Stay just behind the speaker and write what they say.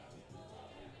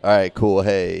All right, cool.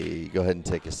 Hey, go ahead and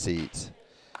take a seat.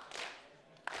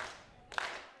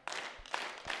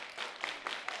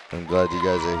 I'm glad you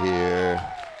guys are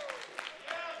here.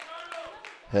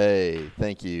 Hey,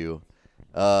 thank you.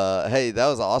 Hey, that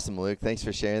was awesome, Luke. Thanks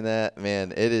for sharing that.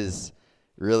 Man, it is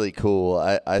really cool.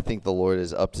 I think the Lord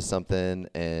is up to something,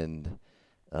 and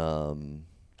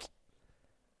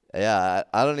yeah,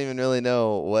 I don't even really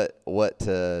know what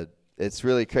to. It's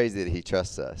really crazy that He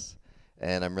trusts us,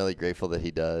 and I'm really grateful that He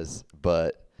does.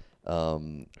 But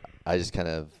I kind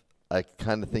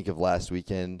of think of last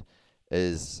weekend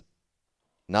as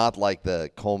not like the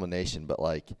culmination, but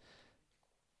like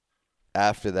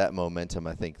after that momentum,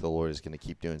 I think the Lord is going to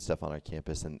keep doing stuff on our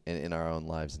campus and in our own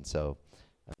lives, and so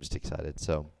I'm just excited.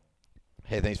 So,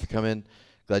 hey, thanks for coming.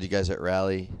 Glad you guys are at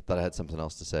Rally. Thought I had something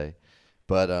else to say.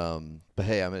 But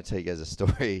hey, I'm going to tell you guys a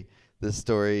story. This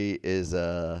story is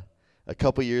a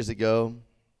couple years ago.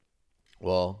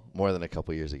 Well, more than a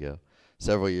couple years ago.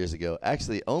 Several years ago.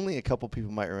 Actually, only a couple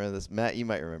people might remember this. Matt, you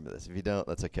might remember this. If you don't,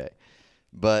 that's okay.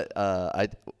 But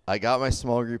I got my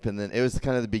small group, and then it was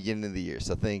kind of the beginning of the year.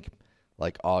 So think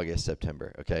like August,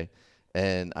 September, okay?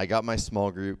 And I got my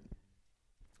small group,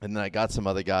 and then I got some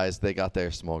other guys. They got their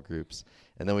small groups.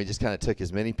 And then we just kind of took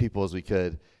as many people as we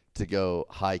could to go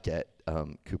hike at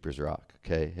Cooper's Rock,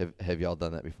 okay? Have y'all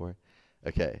done that before?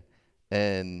 Okay.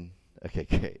 And, okay,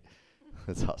 great.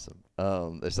 That's awesome.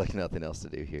 There's like nothing else to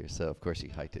do here. So, of course, you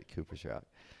hiked at Cooper's Rock.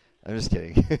 I'm just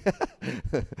kidding.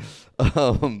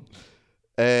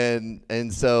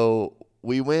 And so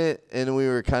we went and we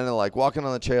were kind of like walking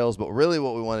on the trails, but really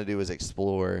what we want to do is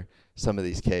explore some of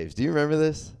these caves. Do you remember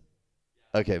this?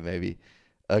 Okay, maybe.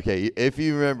 Okay, if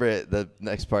you remember it, the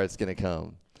next part's going to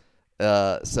come.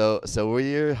 So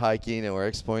we're hiking and we're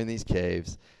exploring these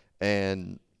caves,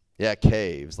 and yeah,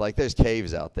 caves. Like there's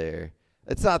caves out there.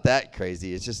 It's not that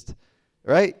crazy. It's just,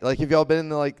 right? Like have y'all been in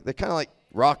they're kind of like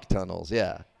rock tunnels,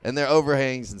 yeah. And they're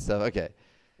overhangs and stuff. Okay.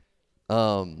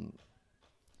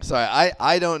 Sorry,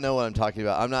 I don't know what I'm talking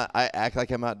about. I act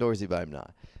like I'm outdoorsy, but I'm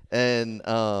not.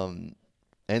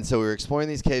 And so we were exploring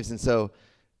these caves, and so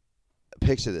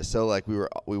picture this. So like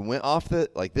we went off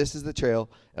this is the trail,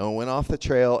 and we went off the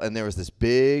trail, and there was this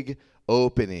big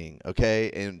opening,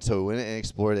 okay? And so we went and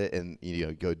explored it, and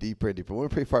go deeper and deeper. We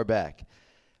went pretty far back.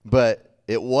 But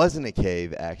it wasn't a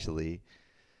cave, actually.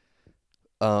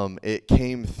 It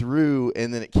came through,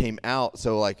 and then it came out.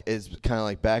 So, like, it's kind of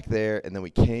like back there, and then we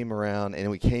came around, and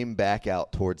we came back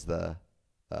out towards the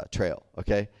trail,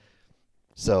 okay?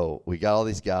 So we got all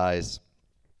these guys,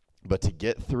 but to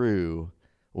get through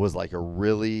was like a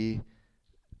really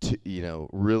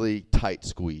tight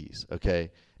squeeze,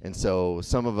 okay? And so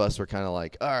some of us were kind of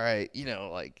like, all right,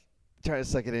 like trying to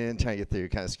suck it in, trying to get through,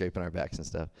 kind of scraping our backs and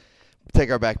stuff.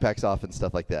 Take our backpacks off and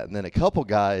stuff like that. And then a couple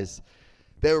guys,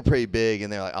 they were pretty big,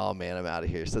 and they're like, oh, man, I'm out of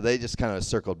here. So they just kind of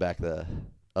circled back the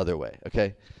other way,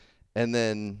 okay? And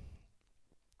then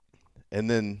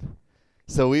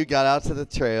so we got out to the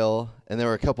trail, and there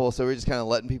were a couple, so we were just kind of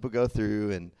letting people go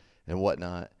through and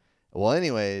whatnot. Well,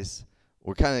 anyways,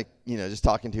 we're kind of, just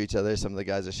talking to each other. Some of the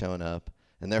guys are showing up,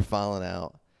 and they're filing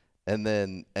out. And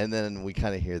then we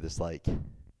kind of hear this, like,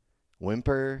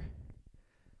 whimper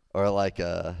or like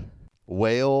a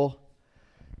wail,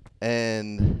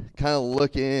 and kind of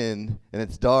look in, and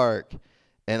it's dark,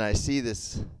 and I see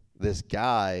this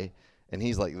guy, and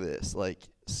he's like this, like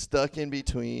stuck in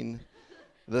between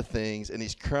the things, and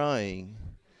he's crying,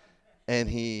 and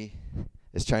he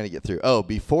is trying to get through. Oh,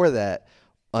 before that,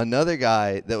 another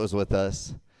guy that was with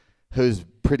us, who's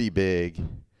pretty big,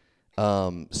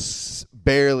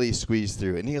 barely squeezed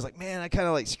through, and he was like, man, I kind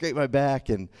of like scraped my back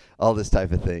and all this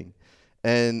type of thing.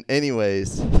 And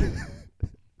anyways,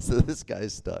 so this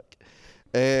guy's stuck,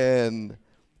 and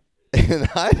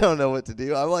I don't know what to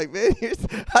do. I'm like, man,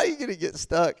 how are you gonna get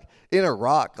stuck in a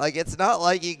rock? Like, it's not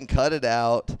like you can cut it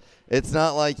out. It's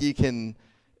not like you can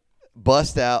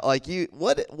bust out. Like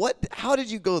how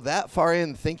did you go that far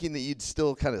in thinking that you'd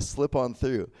still kind of slip on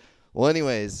through? Well,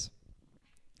 anyways,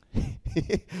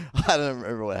 I don't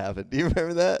remember what happened. Do you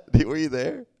remember that? Were you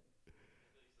there?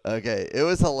 Okay, it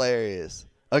was hilarious.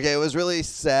 Okay, it was really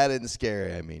sad and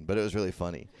scary, but it was really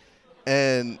funny.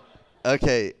 And,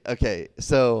 okay,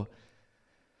 so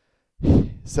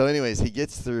anyways, he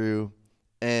gets through,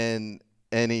 and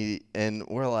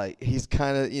we're like, he's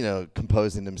kind of,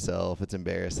 composing himself. It's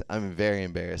embarrassing. Very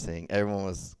embarrassing. Everyone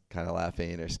was kind of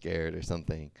laughing or scared or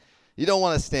something. You don't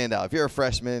want to stand out. If you're a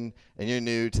freshman and you're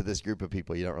new to this group of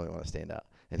people, you don't really want to stand out.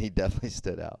 And he definitely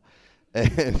stood out.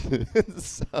 And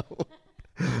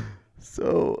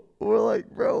so we're like,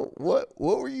 bro, what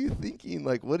were you thinking?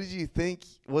 Like, what did you think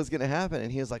was going to happen?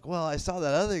 And he was like, well, I saw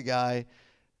that other guy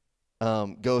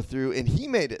go through, and he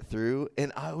made it through,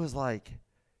 and I was like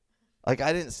I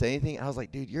didn't say anything. I was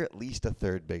like, dude, you're at least a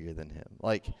third bigger than him,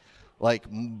 like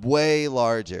way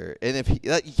larger. And if you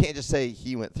can't just say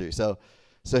he went through. So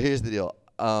here's the deal.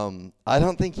 I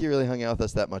don't think he really hung out with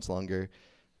us that much longer,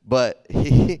 but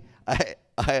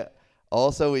I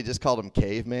also, we just called him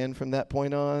Caveman from that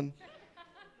point on.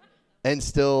 And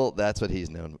still, that's what he's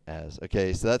known as.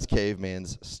 Okay, so that's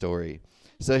Caveman's story.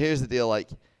 So here's the deal. Like,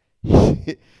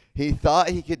 he thought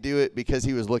he could do it because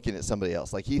he was looking at somebody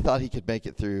else. Like, he thought he could make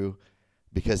it through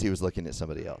because he was looking at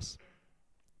somebody else.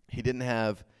 He didn't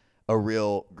have a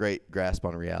real great grasp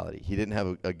on reality. He didn't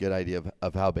have a good idea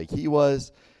of how big he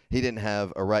was. He didn't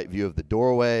have a right view of the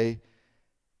doorway.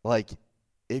 Like,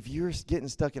 if you're getting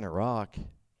stuck in a rock,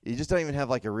 you just don't even have,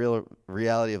 like, a real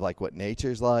reality of, like, what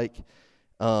nature's like.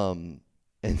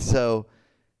 And so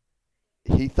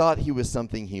he thought he was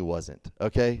something he wasn't.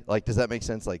 Okay? Like, does that make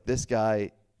sense? Like, this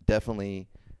guy definitely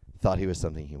thought he was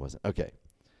something he wasn't. Okay.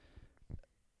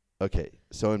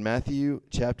 So in Matthew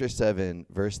chapter 7,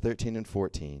 verse 13 and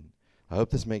 14, I hope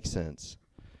this makes sense,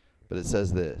 but it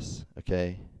says this,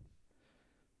 okay?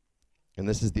 And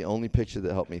this is the only picture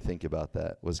that helped me think about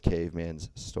that, was Caveman's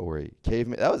story.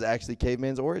 That was actually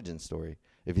Caveman's origin story,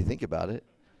 if you think about it.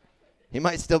 He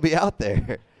might still be out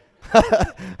there.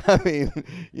 I mean,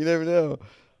 you never know.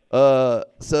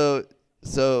 So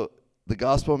the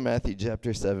Gospel of Matthew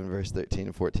chapter 7, verse 13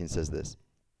 and 14 says this.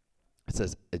 It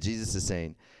says, Jesus is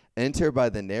saying, enter by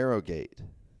the narrow gate.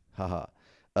 For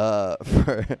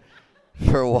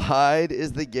wide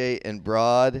is the gate and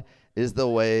broad is the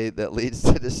way that leads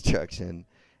to destruction,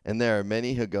 and there are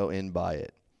many who go in by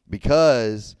it.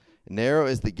 Because narrow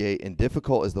is the gate and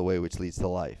difficult is the way which leads to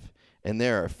life, and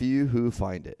there are few who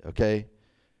find it. Okay?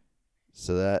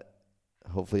 So that,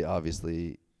 hopefully,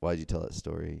 obviously, why'd you tell that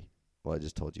story? Well, I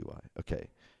just told you why. Okay.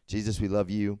 Jesus, we love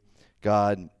you.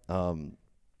 God,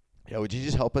 would you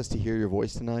just help us to hear your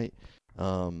voice tonight?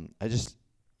 I just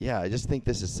think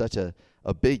this is such a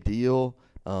big deal.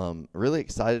 Really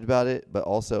excited about it, but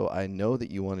also I know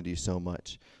that you want to do so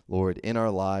much, Lord, in our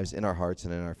lives, in our hearts,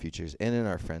 and in our futures, and in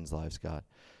our friends' lives, God.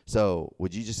 So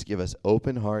would you just give us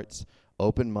open hearts,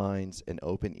 open minds, and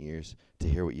open ears to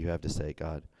hear what you have to say,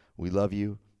 God. We love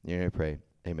you. In your name I pray.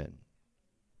 Amen.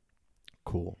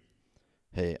 Cool.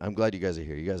 Hey, I'm glad you guys are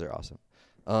here. You guys are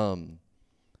awesome.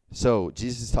 So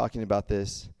Jesus is talking about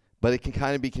this, but it can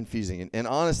kind of be confusing. And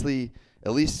honestly,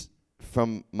 at least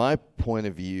from my point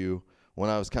of view, when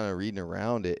I was kind of reading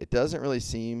around it, it doesn't really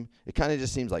seem, it kind of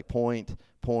just seems like point,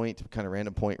 kind of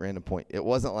random point. It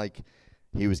wasn't like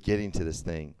he was getting to this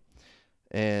thing.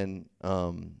 And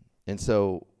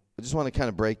so I just want to kind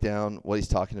of break down what he's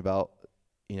talking about.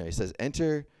 You know, he says,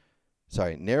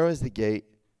 narrow is the gate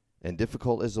and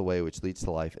difficult is the way which leads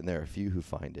to life, and there are few who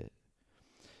find it.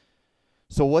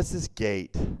 So what's this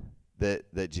gate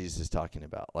that Jesus is talking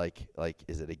about? Like,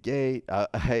 is it a gate?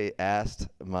 I asked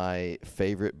my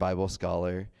favorite Bible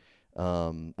scholar,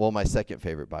 my second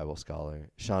favorite Bible scholar,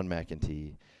 Sean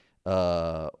McEntee,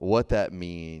 what that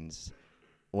means.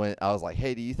 When I was like,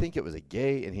 hey, do you think it was a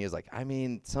gate? And he was like, I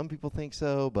mean, some people think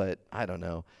so, but I don't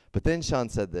know. But then Sean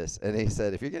said this, and he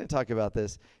said, if you're going to talk about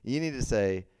this, you need to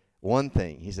say one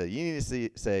thing. He said, you need to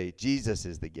say Jesus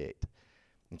is the gate.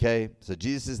 Okay? So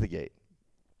Jesus is the gate.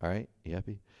 All right? You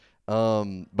happy?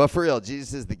 But for real,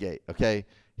 Jesus is the gate, okay?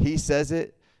 He says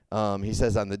it. He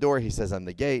says I'm the door. He says I'm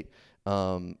the gate.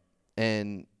 And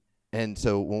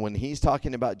so when he's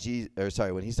talking about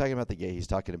when he's talking about the gate, he's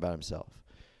talking about himself.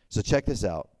 So check this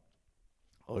out.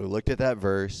 We looked at that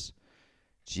verse.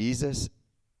 Jesus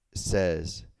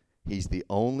says he's the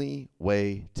only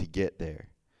way to get there,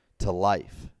 to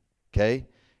life, okay?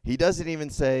 He doesn't even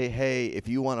say, hey, if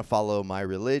you want to follow my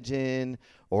religion,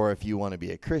 or if you want to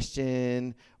be a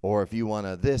Christian, or if you want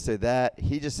to this or that.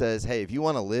 He just says, hey, if you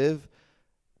want to live,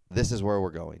 this is where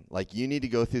we're going. Like, you need to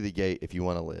go through the gate if you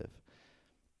want to live.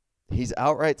 He's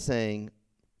outright saying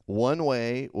one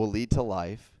way will lead to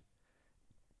life,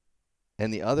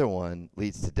 and the other one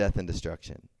leads to death and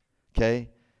destruction. Okay?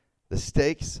 The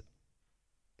stakes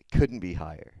couldn't be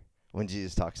higher when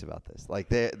Jesus talks about this. Like,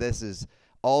 this is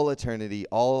all eternity,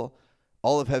 all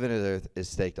of heaven and earth is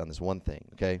staked on this one thing,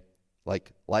 okay?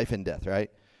 Like life and death,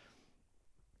 right?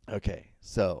 Okay,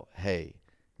 so, hey,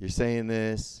 you're saying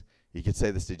this. You could say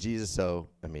this to Jesus, so,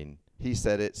 I mean, he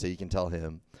said it, so you can tell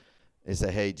him. And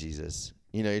say, hey, Jesus,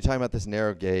 you're talking about this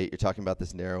narrow gate. You're talking about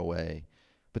this narrow way.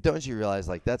 But don't you realize,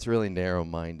 like, that's really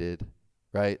narrow-minded,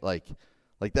 right? Like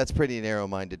that's pretty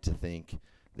narrow-minded to think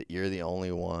that you're the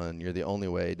only one, you're the only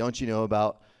way. Don't you know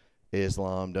about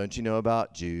Islam? Don't you know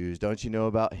about Jews? Don't you know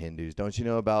about Hindus? Don't you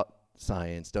know about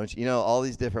science? Don't you? You know, all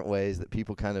these different ways that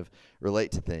people kind of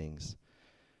relate to things.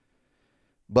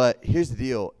 But here's the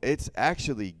deal. It's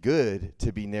actually good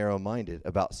to be narrow-minded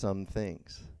about some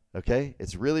things, okay?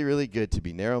 It's really, really good to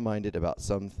be narrow-minded about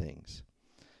some things.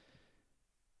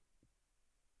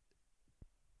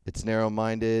 It's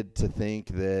narrow-minded to think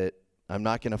that I'm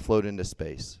not going to float into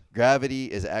space. Gravity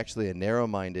is actually a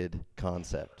narrow-minded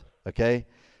concept, okay?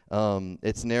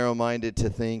 It's narrow-minded to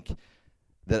think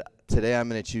that today I'm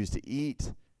going to choose to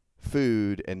eat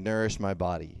food and nourish my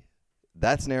body.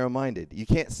 That's narrow-minded. You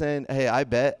can't send, hey, I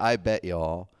bet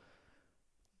y'all,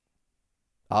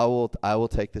 I will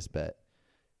take this bet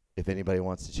if anybody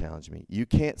wants to challenge me. You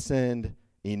can't send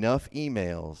enough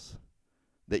emails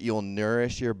that you'll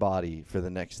nourish your body for the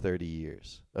next 30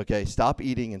 years. Okay? Stop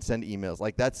eating and send emails.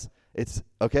 Like it's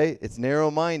okay? It's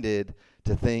narrow-minded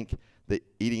to think that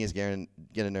eating is going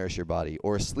to nourish your body,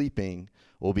 or sleeping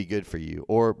will be good for you,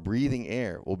 or breathing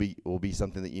air will be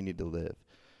something that you need to live.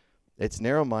 It's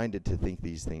narrow-minded to think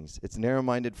these things. It's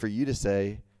narrow-minded for you to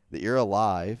say that you're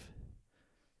alive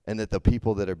and that the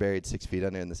people that are buried 6 feet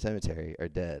under in the cemetery are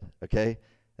dead, okay?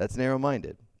 That's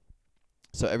narrow-minded.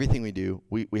 So everything we do,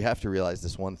 we have to realize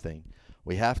this one thing.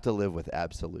 We have to live with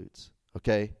absolutes,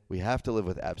 okay? We have to live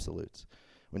with absolutes.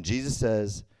 When Jesus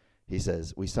says, he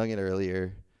says, we sung it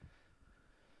earlier,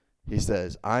 he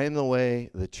says, I am the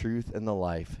way, the truth, and the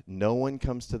life. No one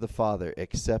comes to the Father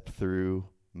except through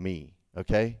me,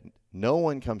 okay? No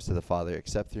one comes to the Father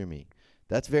except through me.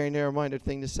 That's a very narrow-minded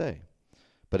thing to say.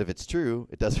 But if it's true,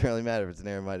 it doesn't really matter if it's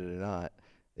narrow-minded or not.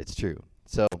 It's true.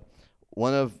 So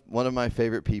one of my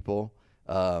favorite people,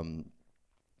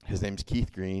 his name's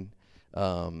Keith Green.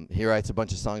 He writes a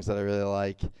bunch of songs that I really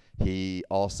like. He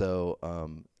also,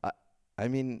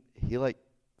 he like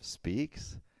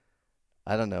speaks.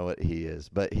 I don't know what he is,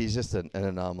 but he's just an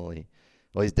anomaly.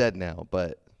 Well, he's dead now,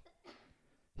 but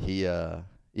he's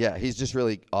just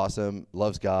really awesome,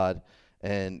 loves God.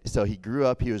 And so he grew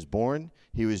up, he was born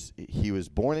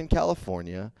in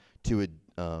California to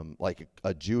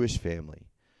a Jewish family.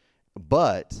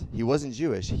 But he wasn't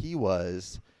Jewish. He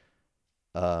was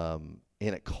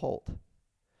in a cult.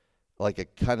 Like a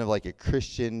kind of like a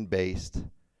Christian-based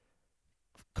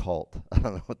cult. I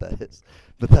don't know what that is,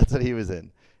 but that's what he was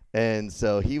in. And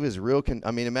so he was real,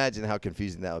 imagine how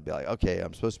confusing that would be. Like, okay,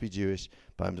 I'm supposed to be Jewish,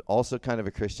 but I'm also kind of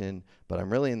a Christian, but I'm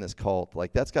really in this cult.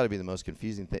 Like, that's got to be the most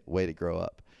confusing way to grow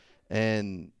up.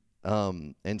 And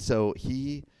so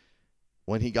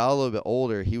when he got a little bit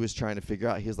older, he was trying to figure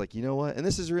out, he was like, you know what? And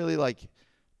this is really like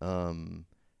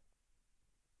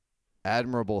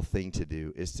admirable thing to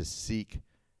do, is to seek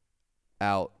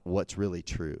out what's really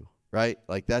true. Right?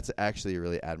 Like, that's actually a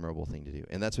really admirable thing to do.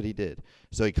 And that's what he did.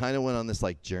 So he kind of went on this,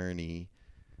 like, journey,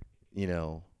 you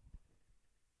know,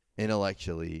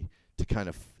 intellectually to kind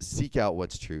of seek out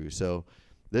what's true. So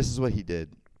this is what he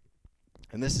did.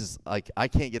 And this is, like, I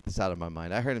can't get this out of my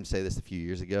mind. I heard him say this a few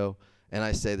years ago, and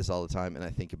I say this all the time, and I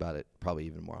think about it probably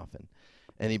even more often.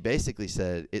 And he basically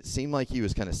said it seemed like he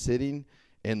was kind of sitting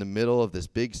in the middle of this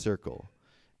big circle.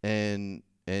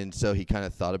 And so he kind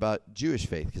of thought about Jewish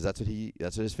faith, because that's what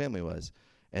his family was.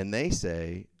 And they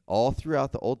say all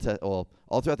throughout all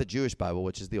throughout the Jewish Bible,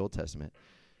 which is the Old Testament,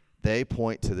 they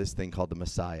point to this thing called the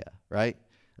Messiah, right?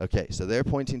 Okay, so they're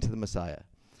pointing to the Messiah.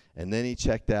 And then he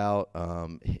checked out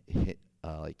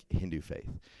like Hindu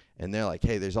faith. And they're like,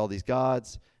 hey, there's all these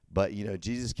gods, but you know,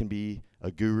 Jesus can be a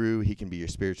guru, he can be your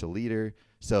spiritual leader.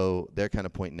 So they're kind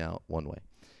of pointing out one way.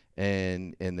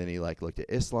 And then he like looked at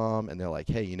Islam, and they're like,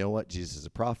 hey, you know what? Jesus is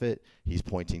a prophet. He's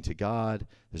pointing to God.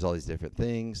 There's all these different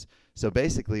things. So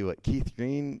basically what Keith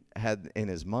Green had in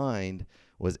his mind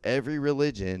was every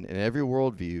religion and every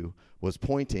worldview was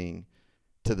pointing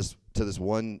to this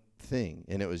one thing,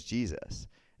 and it was Jesus.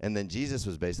 And then Jesus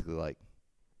was basically like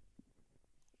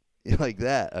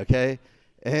that, okay?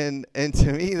 And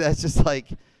to me, that's just like,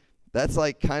 that's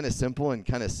like kind of simple and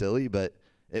kind of silly, but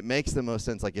it makes the most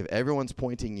sense. Like, if everyone's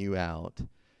pointing you out,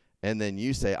 and then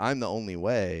you say, I'm the only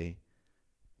way,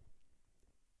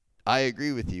 I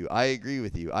agree with you, I agree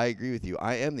with you, I agree with you,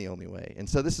 I am the only way. And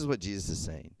so this is what Jesus is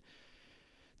saying.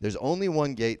 There's only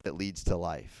one gate that leads to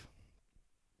life.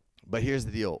 But here's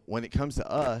the deal. When it comes to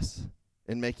us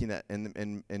and making that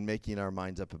and making our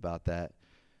minds up about that,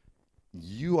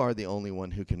 you are the only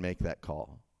one who can make that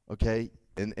call, okay?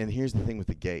 And here's the thing with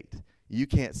the gate. You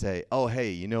can't say, oh,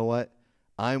 hey, you know what?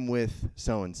 I'm with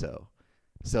so-and-so,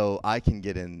 so I can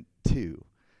get in too.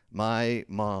 My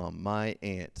mom, my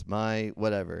aunt, my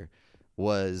whatever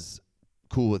was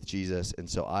cool with Jesus, and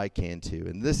so I can too.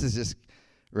 And this is just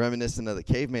reminiscent of the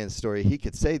caveman story. He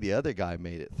could say the other guy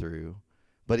made it through,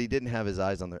 but he didn't have his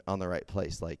eyes on the right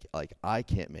place. Like I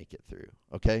can't make it through,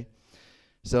 okay?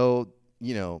 So,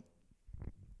 you know,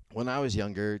 when I was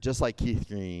younger, just like Keith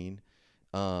Green,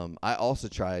 I also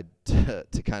tried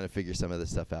to kind of figure some of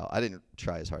this stuff out. I didn't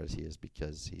try as hard as he is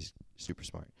because he's super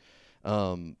smart.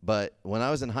 But when I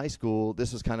was in high school,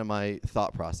 this was kind of my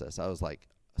thought process. I was like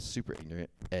super ignorant,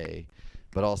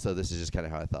 but also this is just kind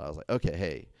of how I thought. I was like, okay,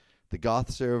 hey, the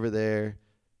Goths are over there.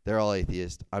 They're all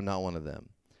atheists. I'm not one of them.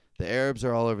 The Arabs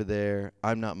are all over there.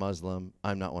 I'm not Muslim.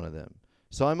 I'm not one of them.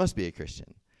 So I must be a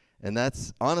Christian. And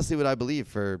that's honestly what I believe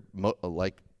for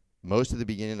most of the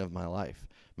beginning of my life.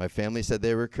 My family said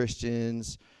they were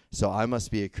Christians, so I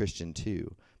must be a Christian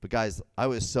too. But guys, I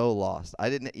was so lost. I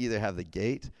didn't either have the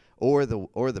gate or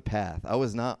the path. I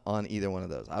was not on either one of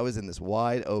those. I was in this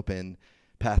wide open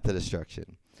path to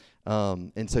destruction.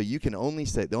 And so you can only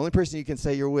say, the only person you can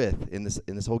say you're with in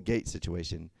this whole gate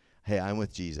situation, hey, I'm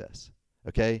with Jesus.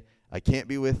 Okay? I can't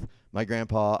be with my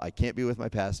grandpa. I can't be with my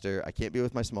pastor. I can't be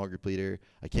with my small group leader.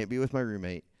 I can't be with my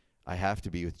roommate. I have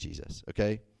to be with Jesus.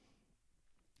 Okay?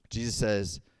 Jesus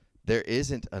says there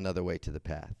isn't another way to the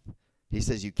path. He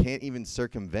says you can't even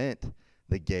circumvent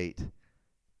the gate.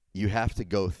 You have to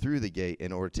go through the gate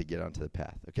in order to get onto the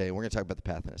path. Okay? And we're going to talk about the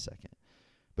path in a second.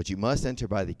 But you must enter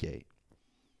by the gate.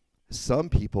 Some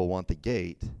people want the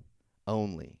gate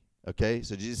only. Okay?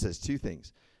 So Jesus says two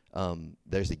things.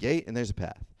 There's a gate and there's a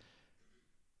path.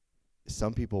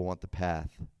 Some people want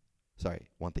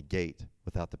want the gate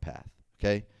without the path.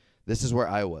 Okay? This is where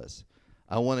I was.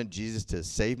 I wanted Jesus to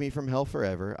save me from hell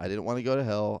forever. I didn't want to go to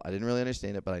hell. I didn't really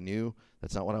understand it, but I knew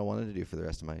that's not what I wanted to do for the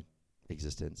rest of my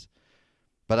existence.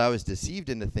 But I was deceived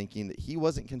into thinking that he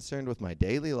wasn't concerned with my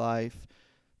daily life,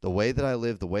 the way that I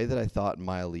lived, the way that I thought, and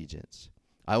my allegiance.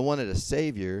 I wanted a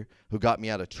Savior who got me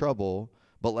out of trouble,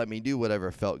 but let me do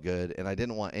whatever felt good, and I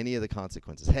didn't want any of the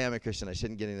consequences. Hey, I'm a Christian. I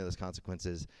shouldn't get any of those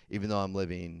consequences, even though I'm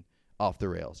living off the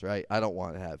rails, right? I don't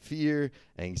want to have fear,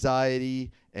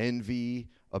 anxiety, envy,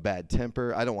 a bad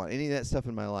temper. I don't want any of that stuff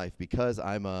in my life because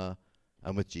I'm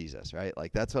with Jesus, right?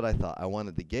 Like that's what I thought. I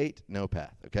wanted the gate, no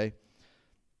path, okay?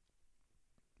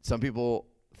 Some people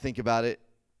think about it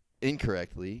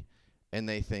incorrectly and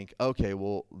they think, okay,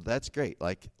 well, that's great.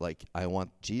 Like I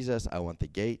want Jesus, I want the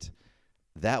gate.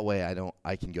 That way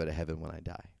I can go to heaven when I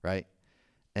die, right?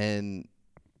 And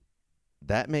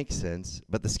that makes sense,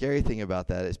 but the scary thing about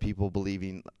that is people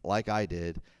believing, like I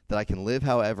did, that I can live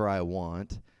however I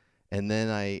want. And then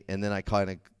I kind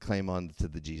of claim on to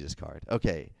the Jesus card.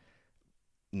 Okay,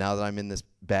 now that I'm in this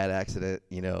bad accident,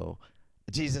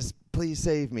 Jesus, please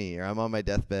save me. Or I'm on my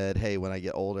deathbed. Hey, when I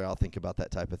get older, I'll think about that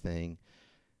type of thing.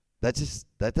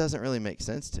 That doesn't really make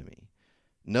sense to me.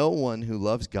 No one who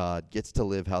loves God gets to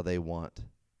live how they want.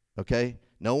 Okay?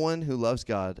 No one who loves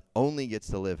God only gets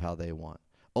to live how they want.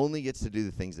 Only gets to do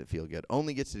the things that feel good.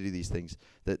 Only gets to do these things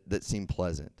that seem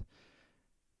pleasant.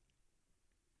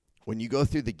 When you go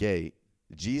through the gate,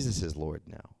 Jesus is Lord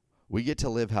now. We get to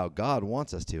live how God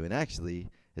wants us to, and actually,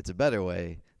 it's a better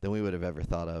way than we would have ever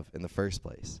thought of in the first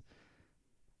place.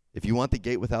 If you want the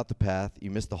gate without the path,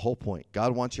 you miss the whole point.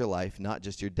 God wants your life, not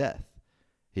just your death.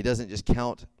 He doesn't just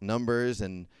count numbers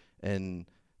and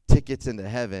tickets into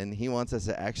heaven. He wants us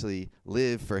to actually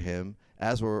live for him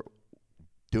as we're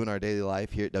doing our daily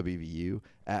life here at WVU,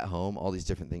 at home, all these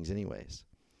different things anyways.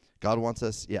 God wants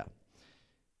us,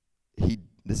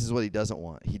 this is what he doesn't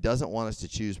want. He doesn't want us to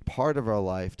choose part of our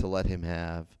life to let him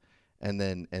have and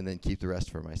then keep the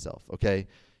rest for myself, okay?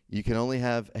 You can only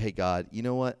have, hey, God, you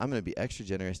know what? I'm going to be extra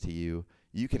generous to you.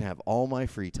 You can have all my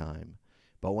free time.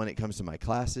 But when it comes to my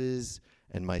classes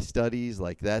and my studies,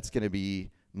 like that's going to be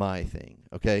my thing,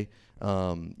 okay?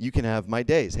 You can have my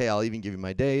days. Hey, I'll even give you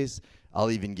my days.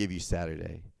 I'll even give you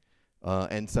Saturday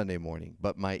and Sunday morning.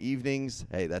 But my evenings,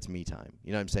 hey, that's me time.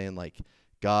 You know what I'm saying? Like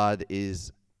God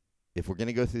is... If we're going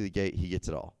to go through the gate, he gets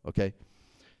it all, okay?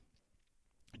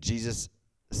 Jesus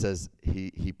says,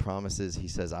 he promises, he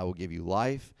says, I will give you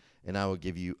life, and I will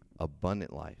give you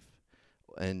abundant life.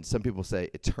 And some people say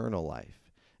eternal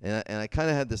life. And I kind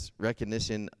of had this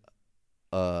recognition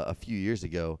a few years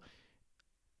ago.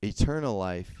 Eternal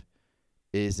life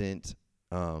isn't,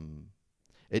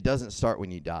 it doesn't start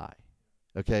when you die,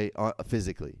 okay,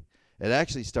 physically. It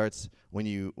actually starts when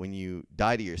you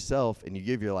die to yourself and you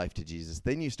give your life to Jesus.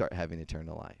 Then you start having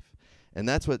eternal life. And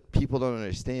that's what people don't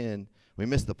understand. We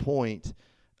miss the point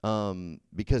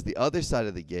because the other side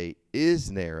of the gate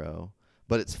is narrow,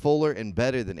 but it's fuller and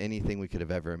better than anything we could have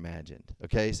ever imagined.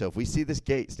 Okay? So if we see this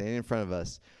gate standing in front of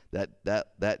us,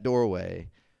 that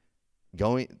doorway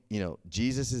going,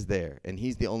 Jesus is there, and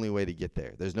he's the only way to get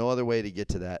there. There's no other way to get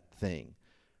to that thing.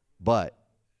 But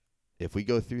if we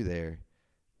go through there,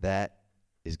 that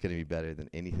is going to be better than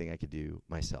anything I could do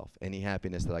myself. Any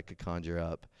happiness that I could conjure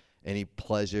up, any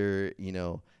pleasure,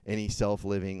 any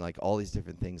self-living, like all these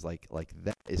different things, like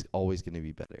that is always going to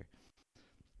be better.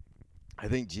 I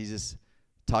think Jesus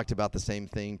talked about the same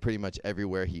thing pretty much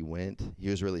everywhere he went. He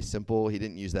was really simple. He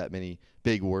didn't use that many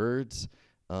big words.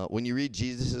 When you read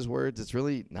Jesus' words, it's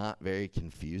really not very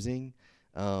confusing,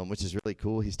 which is really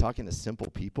cool. He's talking to simple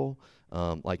people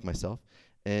like myself.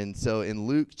 And so in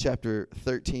Luke chapter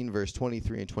 13, verse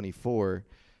 23 and 24,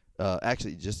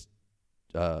 actually just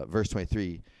verse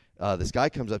 23, this guy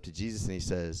comes up to Jesus and he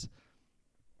says,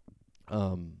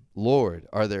 Lord,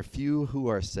 are there few who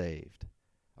are saved?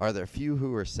 Are there few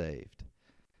who are saved?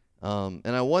 And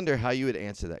I wonder how you would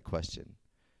answer that question.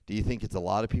 Do you think it's a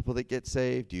lot of people that get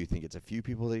saved? Do you think it's a few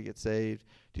people that get saved?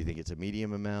 Do you think it's a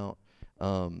medium amount?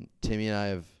 Timmy and I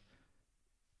have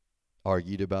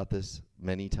argued about this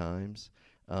many times,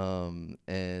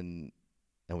 and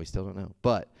we still don't know.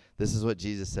 But this is what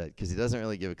Jesus said, because he doesn't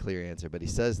really give a clear answer, but he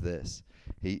says this.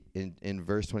 In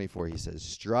verse 24, he says,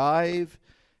 strive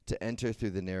to enter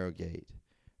through the narrow gate.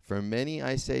 For many,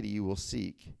 I say to you, will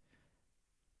seek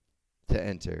to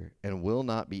enter and will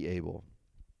not be able.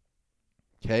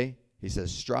 Okay? He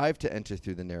says, strive to enter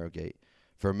through the narrow gate.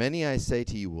 For many, I say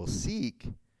to you, will seek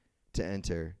to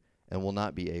enter and will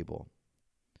not be able.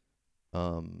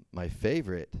 My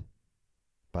favorite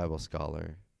Bible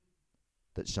scholar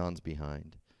that Sean's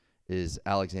behind is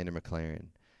Alexander McLaren.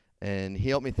 And he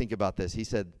helped me think about this. He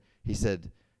said,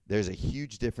 there's a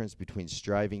huge difference between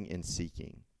striving and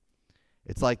seeking.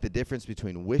 It's like the difference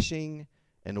between wishing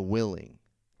and willing.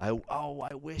 I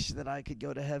wish that I could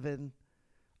go to heaven.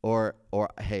 Or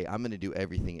hey, I'm going to do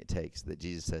everything it takes that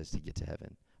Jesus says to get to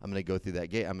heaven. I'm going to go through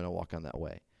that gate. I'm going to walk on that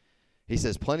way. He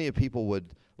says plenty of people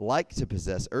would like to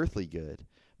possess earthly good,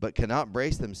 but cannot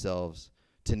brace themselves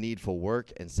to needful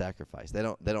work and sacrifice. They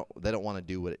don't want to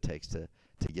do what it takes to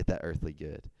get that earthly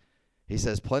good. He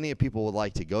says plenty of people would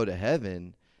like to go to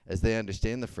heaven as they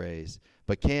understand the phrase,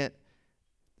 but can't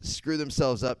screw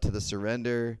themselves up to the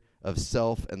surrender of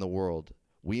self and the world.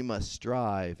 We must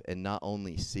strive and not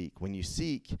only seek. When you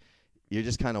seek, you're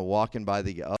just kind of walking by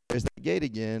the gate. Oh, there's that gate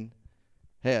again.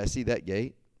 Hey, I see that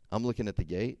gate. I'm looking at the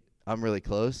gate. I'm really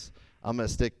close. I'm going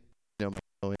to stick my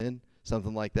toe in,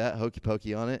 something like that, hokey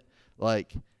pokey on it.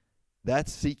 Like,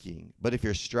 that's seeking. But if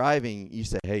you're striving, you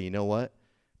say, hey, you know what?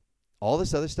 All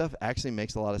this other stuff actually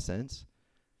makes a lot of sense.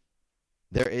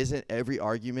 There isn't every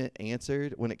argument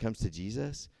answered when it comes to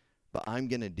Jesus, but I'm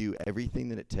going to do everything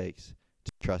that it takes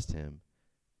to trust him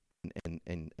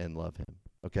and love him,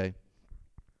 okay?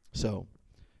 So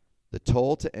the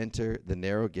toll to enter the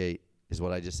narrow gate is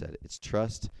what I just said. It's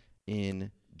trust in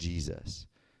Jesus,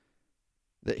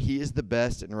 that he is the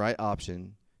best and right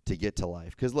option to get to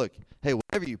life. Because look, hey,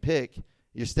 whatever you pick,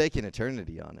 you're staking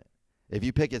eternity on it. If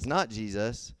you pick it's not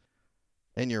Jesus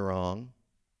and you're wrong,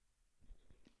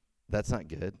 that's not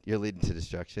good. You're leading to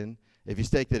destruction. If you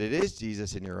stake that it is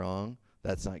Jesus and you're wrong,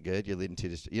 that's not good. You're leading to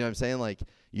destruction. You know what I'm saying? Like,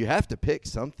 you have to pick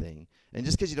something. And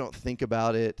just because you don't think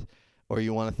about it, or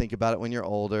you want to think about it when you're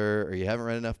older, or you haven't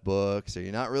read enough books, or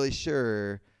you're not really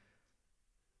sure,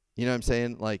 you know what I'm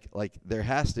saying? Like there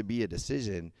has to be a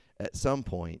decision at some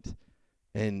point.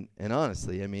 And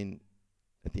honestly, I mean,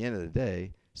 at the end of the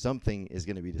day, something is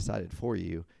going to be decided for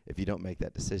you if you don't make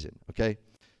that decision, okay?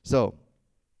 So,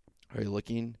 are you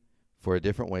looking for a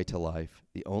different way to life?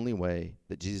 The only way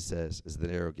that Jesus says is the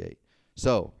narrow gate.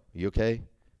 So, you okay?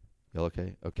 You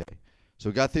okay? Okay. So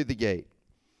we got through the gate.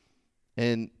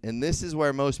 And this is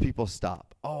where most people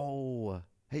stop. Oh,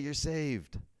 hey, you're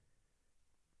saved.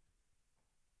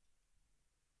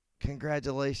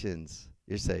 Congratulations.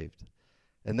 You're saved.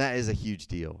 And that is a huge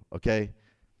deal, okay?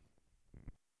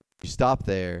 You stop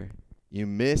there, you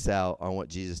miss out on what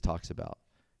Jesus talks about.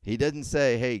 He doesn't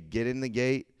say, hey, get in the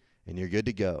gate and you're good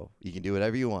to go. You can do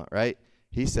whatever you want, right?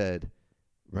 He said,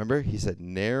 remember, he said,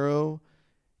 narrow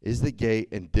is the gate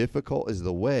and difficult is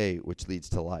the way which leads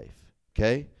to life,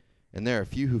 okay? And there are a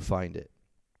few who find it.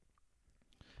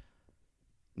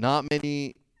 Not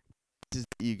many places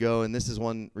that you go, and this is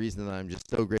one reason that I'm just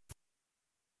so grateful.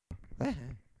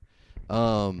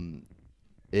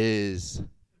 Is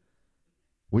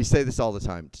we say this all the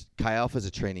time. Chi Alpha is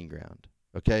a training ground,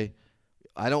 okay?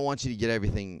 I don't want you to get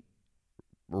everything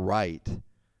right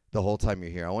the whole time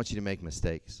you're here. I want you to make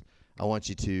mistakes. I want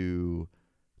you to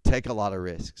take a lot of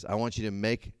risks. I want you to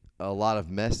make a lot of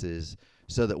messes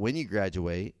so that when you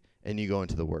graduate and you go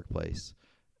into the workplace,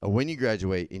 when you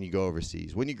graduate and you go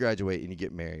overseas, when you graduate and you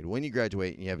get married, when you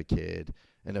graduate and you have a kid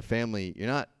and a family, you're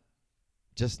not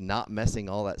just not messing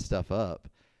all that stuff up.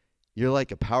 You're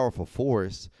like a powerful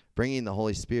force bringing the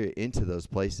Holy Spirit into those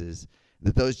places,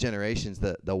 that those generations,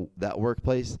 that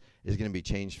workplace is going to be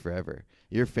changed forever.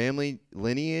 Your family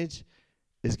lineage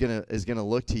is gonna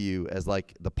look to you as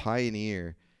like the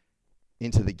pioneer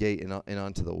into the gate and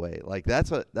onto the way. Like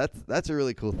that's a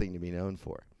really cool thing to be known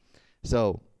for.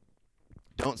 So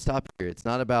don't stop here. It's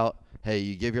not about, hey,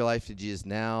 you give your life to Jesus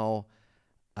now,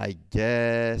 I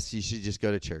guess you should just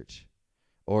go to church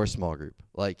or a small group.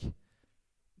 Like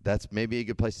that's maybe a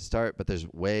good place to start, but there's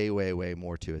way, way, way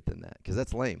more to it than that, because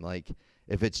that's lame. Like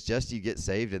if it's just you get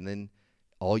saved and then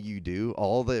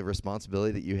all the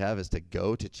responsibility that you have is to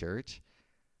go to church,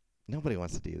 nobody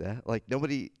wants to do that. Like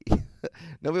nobody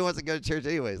wants to go to church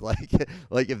anyways. Like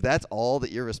if that's all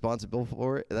that you're responsible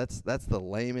for, that's the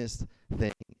lamest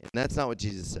thing. And that's not what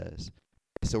Jesus says.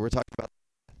 So we're talking about,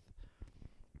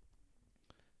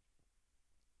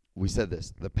 we said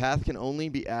this, the path can only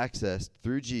be accessed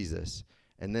through Jesus,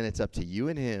 and then it's up to you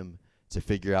and him to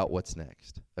figure out what's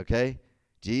next. Okay?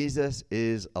 Jesus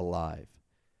is alive.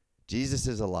 Jesus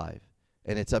is alive.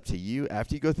 And it's up to you,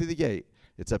 after you go through the gate,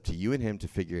 it's up to you and him to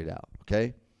figure it out.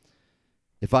 Okay?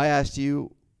 If I asked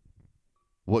you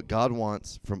what God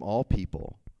wants from all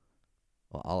people,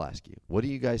 well, I'll ask you, what do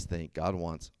you guys think God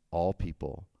wants all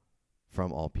people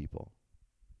from all people?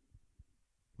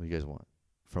 What do you guys want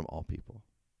from all people?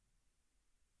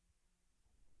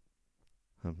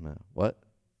 What?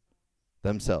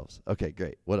 Themselves. Okay,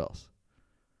 great. What else?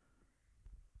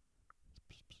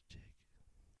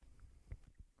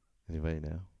 Anybody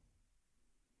know?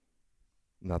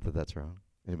 Not that that's wrong.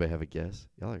 Anybody have a guess?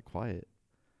 Y'all are quiet.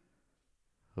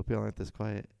 Hope y'all aren't this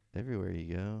quiet everywhere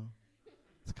you go.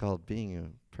 It's called being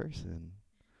a person.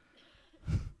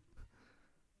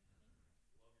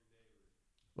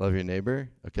 Love your neighbor.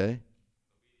 Okay.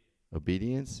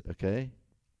 Obedience. Okay.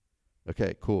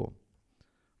 Okay, cool.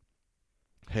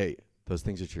 Hey, those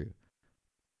things are true.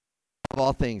 Of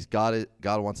all things, God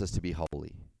wants us to be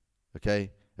holy.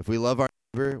 Okay? If we love our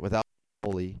neighbor without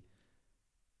being holy,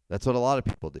 that's what a lot of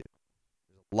people do.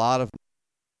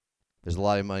 There's a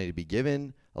lot of money to be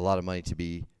given, a lot of money to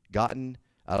be gotten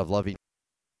out of loving.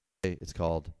 It's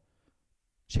called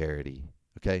charity.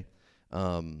 Okay?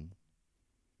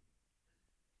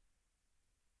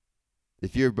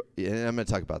 If you're, and I'm going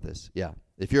to talk about this. Yeah.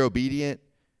 If you're obedient,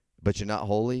 but you're not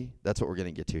holy, that's what we're going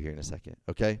to get to here in a second,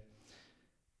 okay?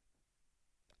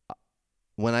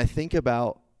 When I think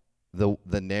about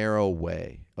the narrow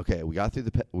way, okay, we got through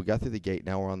the gate,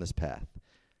 now we're on this path.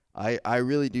 I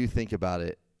really do think about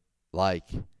it like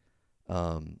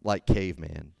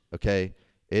caveman, okay?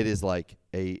 It is like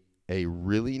a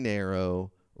really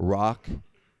narrow rock,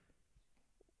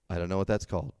 I don't know what that's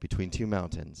called, between two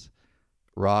mountains,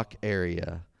 rock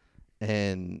area.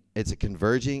 And it's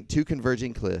two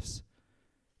converging cliffs.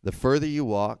 The further you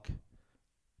walk,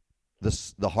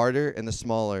 the harder and the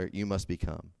smaller you must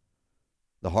become.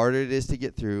 The harder it is to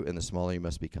get through, and the smaller you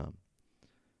must become.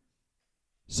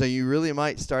 So you really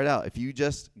might start out, if you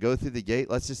just go through the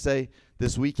gate, let's just say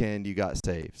this weekend you got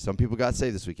saved. Some people got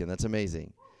saved this weekend. That's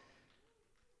amazing.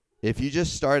 If you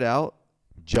just start out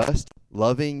just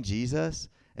loving Jesus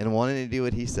and wanting to do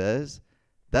what he says,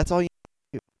 that's all you.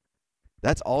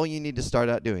 That's all you need to start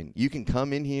out doing. You can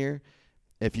come in here,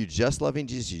 if you're just loving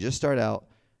Jesus, you just start out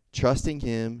trusting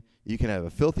him. You can have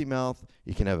a filthy mouth.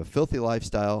 You can have a filthy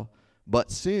lifestyle. But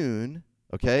soon,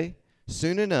 okay,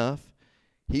 soon enough,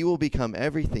 he will become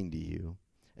everything to you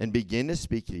and begin to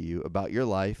speak to you about your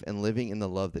life and living in the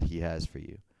love that he has for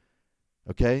you.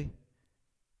 Okay?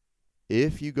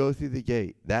 If you go through the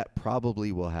gate, that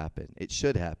probably will happen. It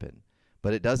should happen.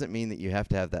 But it doesn't mean that you have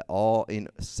to have that all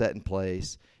set in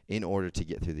place in order to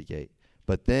get through the gate.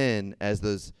 But then, as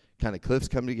those kind of cliffs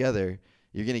come together,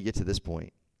 you're going to get to this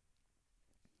point.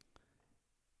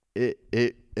 And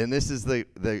this is the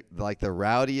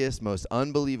rowdiest, most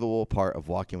unbelievable part of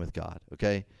walking with God,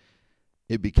 okay?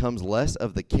 It becomes less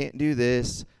of the can't do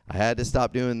this, I had to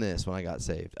stop doing this when I got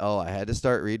saved. Oh, I had to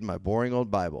start reading my boring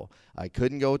old Bible. I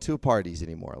couldn't go to parties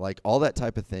anymore. Like all that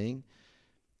type of thing,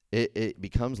 it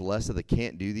becomes less of the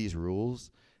can't do these rules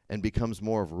and becomes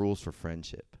more of rules for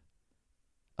friendship.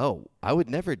 Oh, I would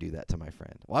never do that to my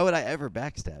friend. Why would I ever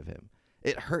backstab him?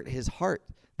 It hurt his heart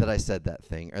that I said that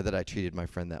thing, or that I treated my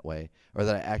friend that way, or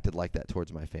that I acted like that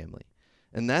towards my family.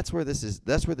 And that's where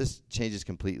this changes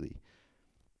completely.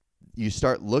 You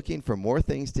start looking for more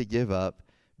things to give up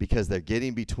because they're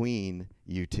getting between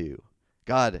you two.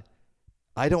 God,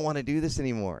 I don't want to do this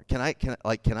anymore. Can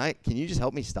you just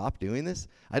help me stop doing this?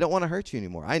 I don't want to hurt you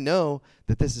anymore. I know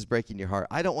that this is breaking your heart.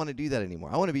 I don't want to do that anymore.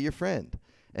 I want to be your friend.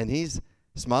 And he's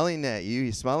smiling at you,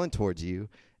 he's smiling towards you,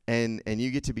 and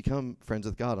you get to become friends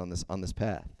with God on this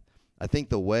path. I think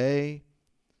the way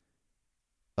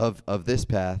of this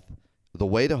path, the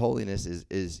way to holiness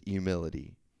is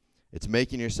humility. It's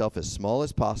making yourself as small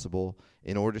as possible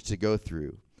in order to go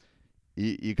through.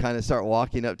 You kind of start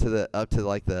walking up to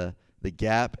the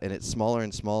gap, and it's smaller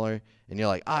and smaller, and you're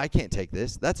like, I can't take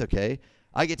this. That's okay.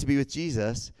 I get to be with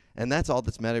Jesus, and that's all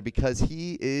that's matter because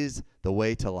he is the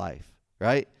way to life,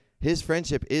 right? His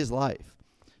friendship is life.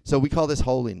 So we call this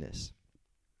holiness.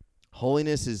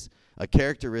 Holiness is a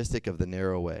characteristic of the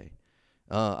narrow way.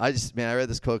 I read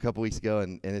this quote a couple weeks ago,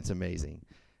 and it's amazing.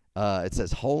 It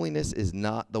says, holiness is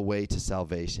not the way to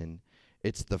salvation.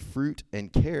 It's the fruit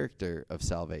and character of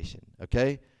salvation,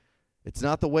 okay? It's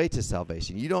not the way to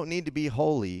salvation. You don't need to be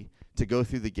holy to go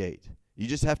through the gate. You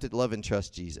just have to love and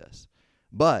trust Jesus.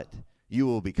 But you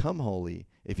will become holy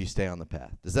if you stay on the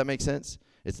path. Does that make sense?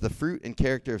 It's the fruit and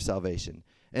character of salvation.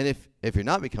 And if you're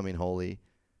not becoming holy,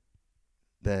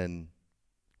 then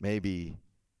maybe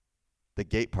the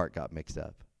gate part got mixed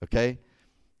up, okay?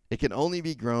 It can only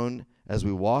be grown as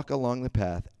we walk along the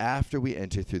path after we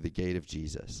enter through the gate of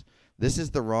Jesus. This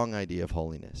is the wrong idea of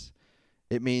holiness.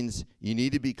 It means you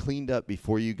need to be cleaned up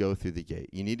before you go through the gate.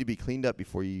 You need to be cleaned up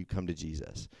before you come to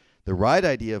Jesus. The right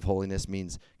idea of holiness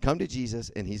means come to Jesus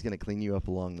and he's going to clean you up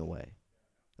along the way.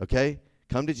 Okay?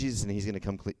 Come to Jesus and he's going to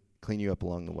come clean you up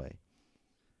along the way.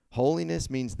 Holiness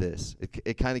means this.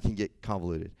 It kind of can get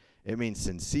convoluted. It means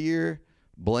sincere,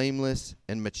 blameless,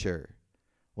 and mature.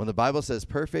 When the Bible says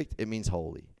perfect, it means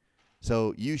holy.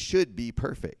 So you should be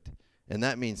perfect. And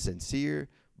that means sincere,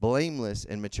 blameless,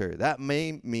 and mature. That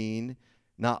may mean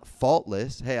not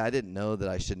faultless. Hey, I didn't know that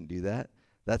I shouldn't do that.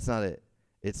 That's not it.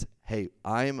 It's, hey,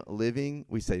 I'm living,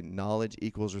 we say knowledge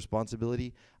equals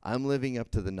responsibility. I'm living up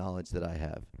to the knowledge that I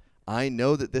have. I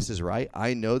know that this is right.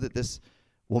 I know that this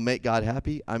will make God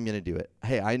happy. I'm going to do it.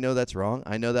 Hey, I know that's wrong.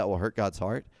 I know that will hurt God's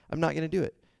heart. I'm not going to do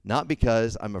it. Not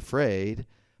because I'm afraid,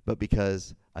 but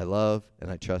because I love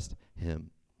and I trust him.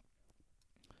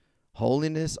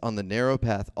 Holiness on the narrow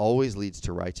path always leads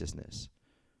to righteousness.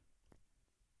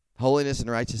 Holiness and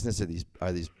righteousness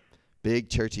are these big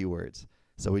churchy words.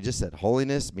 So we just said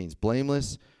holiness means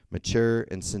blameless, mature,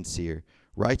 and sincere.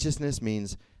 Righteousness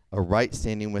means a right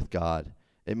standing with God.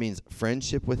 It means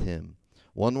friendship with him,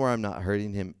 one where I'm not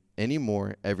hurting him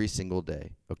anymore every single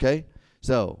day. Okay?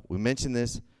 So we mentioned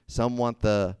this. Some want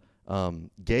the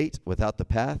gate without the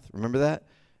path. Remember that?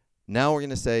 Now we're going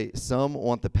to say some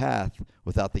want the path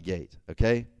without the gate.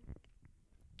 Okay?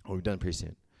 Oh, we've done pretty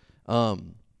soon.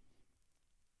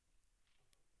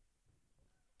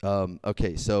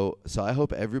 Okay, so I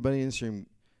hope everybody in this room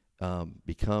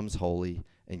becomes holy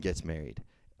and gets married.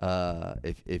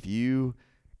 If you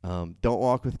don't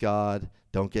walk with God,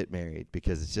 don't get married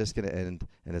because it's just going to end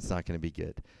and it's not going to be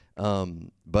good.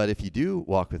 But if you do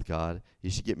walk with God, you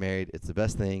should get married. It's the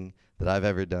best thing that I've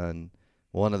ever done.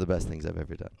 One of the best things I've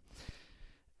ever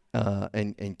done.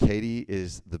 And Katie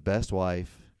is the best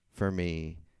wife for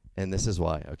me, and this is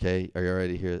why. Okay, are you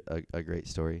ready to hear a great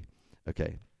story?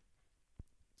 Okay.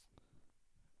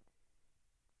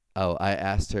 Oh, I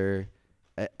asked her,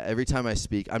 every time I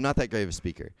speak, I'm not that great of a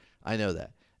speaker. I know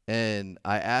that. And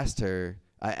I ask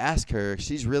her,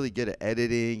 she's really good at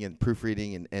editing and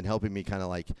proofreading and helping me kind of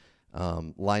like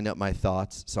line up my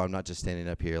thoughts so I'm not just standing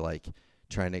up here like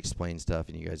trying to explain stuff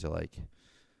and you guys are like,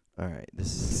 all right, this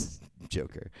is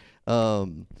Joker.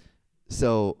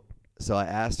 So I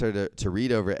asked her to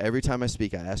read over it. Every time I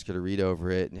speak, I ask her to read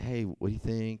over it and, hey, what do you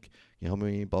think? Can you help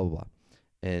me? Blah, blah, blah.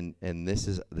 And this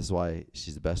is why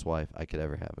she's the best wife I could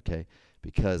ever have, okay?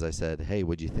 Because I said, hey,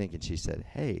 what'd you think? And she said,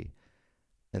 hey.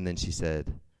 And then she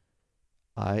said,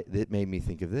 it made me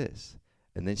think of this.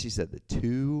 And then she said the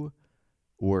two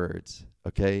words,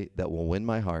 okay, that will win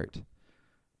my heart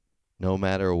no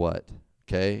matter what.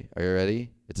 Okay? Are you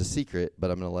ready? It's a secret,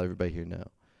 but I'm going to let everybody here know.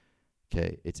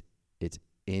 Okay? It's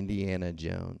Indiana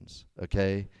Jones,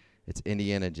 okay? It's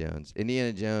Indiana Jones.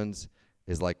 Indiana Jones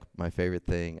is like my favorite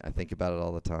thing. I think about it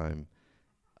all the time.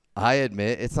 I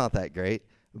admit it's not that great,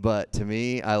 but to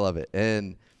me, I love it.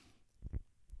 And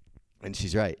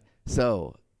she's right.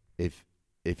 So if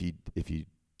you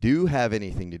do have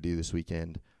anything to do this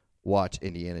weekend, watch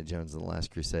Indiana Jones and the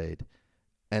Last Crusade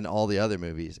and all the other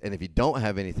movies. And if you don't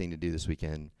have anything to do this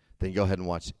weekend, then go ahead and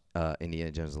watch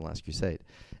Indiana Jones and the Last Crusade.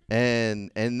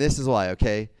 And this is why,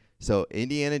 okay? So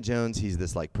Indiana Jones, he's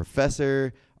this like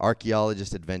professor,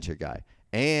 archaeologist, adventure guy.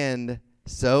 And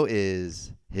so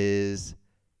is his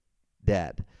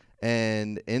dad.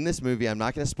 And in this movie, I'm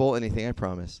not going to spoil anything, I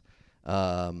promise.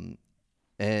 And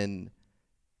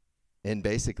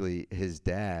basically, his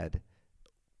dad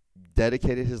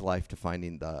dedicated his life to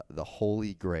finding the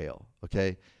Holy Grail,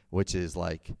 okay, which is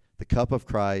like the cup of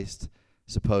Christ,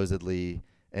 supposedly.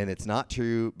 And it's not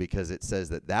true because it says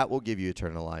that will give you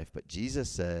eternal life. But Jesus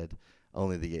said,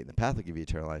 only the gate and the path will give you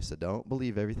eternal life. So don't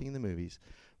believe everything in the movies.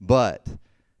 But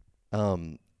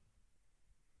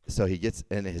so he gets,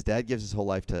 and his dad gives his whole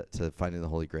life to finding the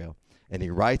Holy Grail. And he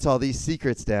writes all these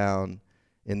secrets down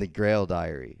in the Grail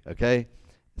diary, okay?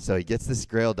 So he gets this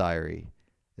Grail diary.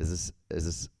 Is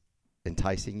this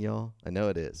enticing y'all? I know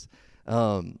it is.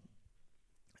 And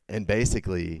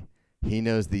basically, he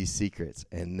knows these secrets.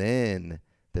 And then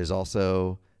there's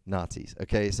also Nazis,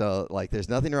 okay? So, like, there's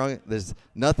nothing wrong. There's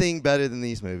nothing better than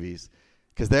these movies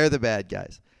because they're the bad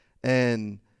guys.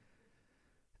 And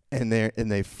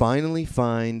they finally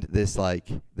find this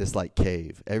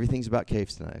cave. Everything's about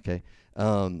caves tonight, okay?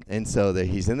 And so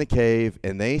he's in the cave,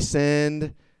 and they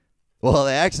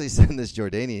actually send this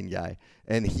Jordanian guy,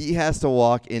 and he has to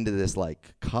walk into this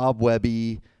like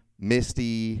cobwebby,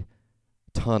 misty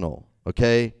tunnel,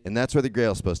 okay? And that's where the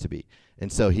Grail's supposed to be.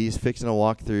 And so he's fixing to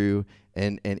walk through,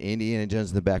 and Indiana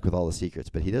Jones in the back with all the secrets,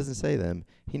 but he doesn't say them.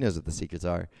 He knows what the secrets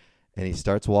are, and he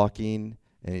starts walking,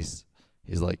 and he's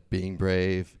like being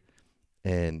brave,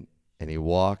 and he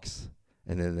walks,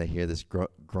 and then they hear this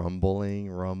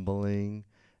grumbling, rumbling,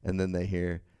 and then they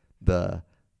hear the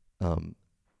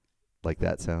like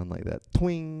that sound, like that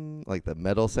twing, like the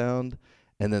metal sound,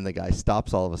 and then the guy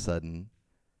stops all of a sudden,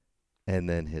 and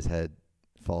then his head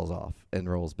falls off and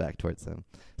rolls back towards them.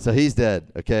 So he's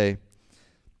dead, okay?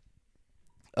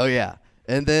 Oh yeah.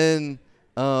 And then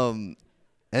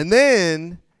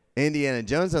Indiana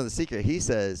Jones on the secret, he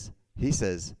says,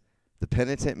 the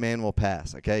penitent man will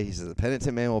pass, okay? He says the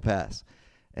penitent man will pass.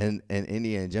 And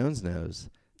Indiana Jones knows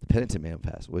the penitent man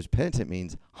will pass, which penitent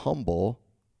means humble,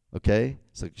 okay?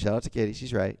 So shout out to Katie,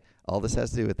 she's right. All this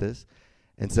has to do with this.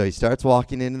 And so he starts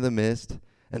walking into the mist,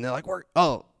 and they're like,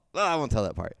 I won't tell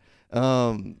that part.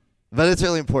 But it's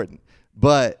really important.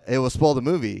 But it will spoil the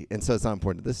movie, and so it's not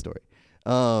important to this story.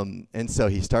 And so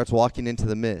he starts walking into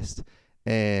the mist,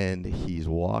 and he's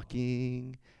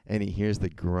walking, and he hears the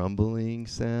grumbling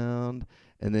sound,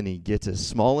 and then he gets as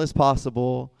small as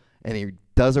possible, and he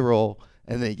does a roll,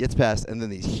 and then he gets past, and then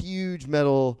these huge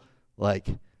metal, like,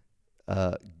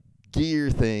 gear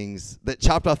things that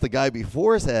chopped off the guy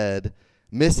before his head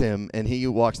miss him, and he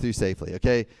walks through safely,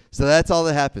 okay? So that's all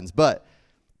that happens. But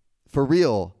for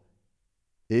real,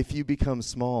 if you become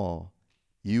small,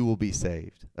 you will be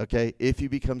saved, okay? If you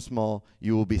become small,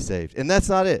 you will be saved. And that's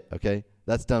not it, okay?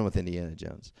 That's done with Indiana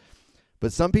Jones.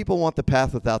 But some people want the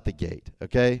path without the gate,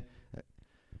 okay?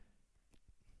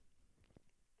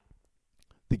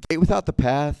 The gate without the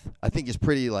path, I think, is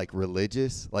pretty, like,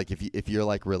 religious. Like, if you're,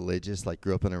 like, religious, like,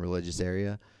 grew up in a religious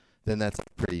area, then that's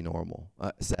pretty normal,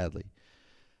 sadly.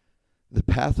 The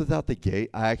path without the gate,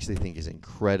 I actually think, is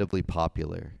incredibly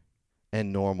popular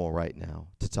and normal right now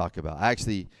to talk about.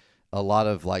 Actually, a lot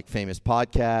of, like, famous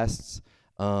podcasts,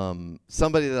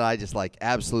 somebody that I just, like,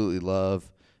 absolutely love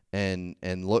and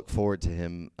look forward to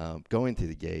him going through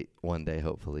the gate one day,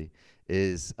 hopefully,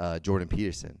 is Jordan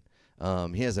Peterson.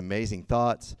 He has amazing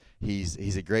thoughts.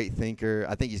 He's a great thinker.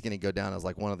 I think he's going to go down as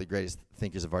like one of the greatest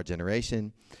thinkers of our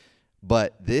generation.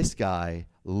 But this guy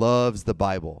loves the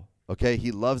Bible, okay?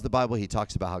 He loves the Bible. He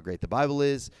talks about how great the Bible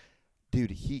is.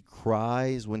 Dude, he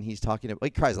cries when he's talking about, he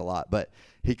cries a lot, but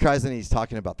he cries when he's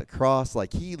talking about the cross.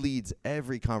 Like, he leads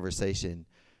every conversation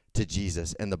to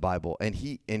Jesus and the Bible, and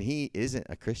he isn't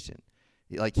a Christian.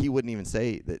 He wouldn't even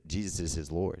say that Jesus is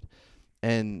his Lord.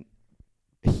 And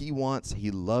he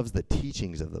loves the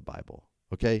teachings of the Bible,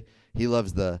 okay? He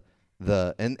loves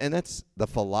and that's the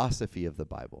philosophy of the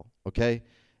Bible, okay?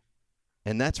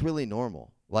 And that's really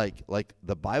normal. Like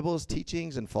the Bible's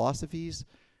teachings and philosophies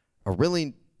are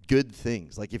really good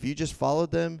things. Like, if you just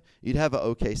followed them, you'd have an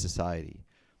okay society,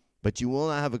 but you will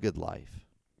not have a good life.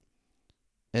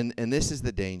 And this is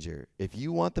the danger. If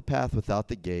you want the path without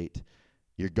the gate,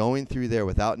 you're going through there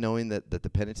without knowing that the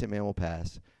penitent man will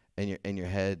pass, and your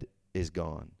head is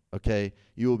gone, okay?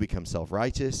 You will become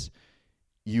self-righteous.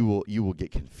 You will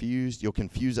get confused. You'll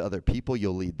confuse other people.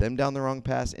 You'll lead them down the wrong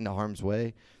path into harm's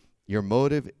way. Your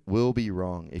motive will be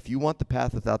wrong. If you want the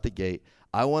path without the gate,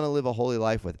 I want to live a holy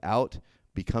life without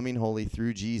becoming holy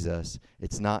through Jesus,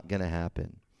 it's not going to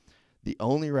happen. The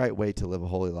only right way to live a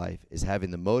holy life is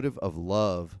having the motive of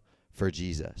love for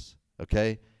Jesus,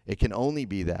 okay? It can only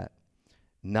be that,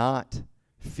 not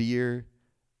fear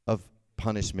of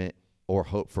punishment or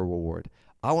hope for reward.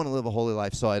 I want to live a holy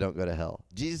life so I don't go to hell.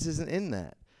 Jesus isn't in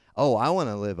that. Oh, I want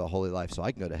to live a holy life so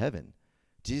I can go to heaven.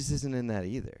 Jesus isn't in that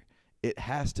either. It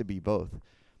has to be both.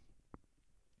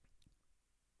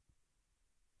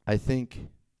 I think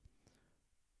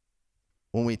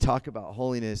when we talk about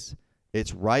holiness,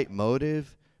 it's right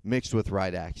motive mixed with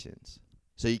right actions.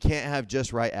 So you can't have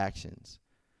just right actions.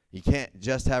 You can't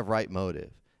just have right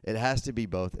motive. It has to be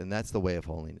both, and that's the way of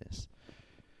holiness.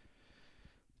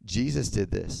 Jesus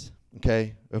did this,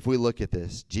 okay? If we look at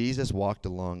this, Jesus walked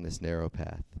along this narrow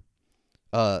path.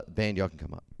 Band, y'all can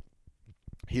come up.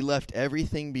 He left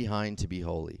everything behind to be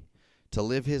holy, to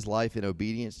live his life in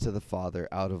obedience to the Father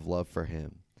out of love for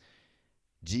him.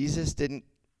 Jesus didn't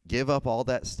give up all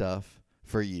that stuff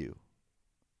for you.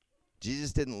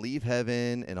 Jesus didn't leave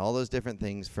heaven and all those different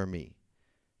things for me.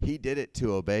 He did it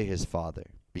to obey his Father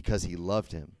because he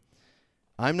loved him.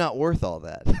 I'm not worth all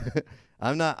that.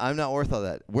 I'm not worth all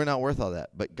that. We're not worth all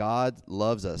that. But God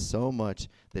loves us so much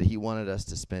that he wanted us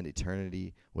to spend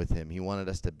eternity with him. He wanted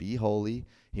us to be holy.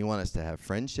 He wanted us to have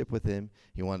friendship with him.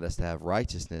 He wanted us to have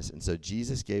righteousness. And so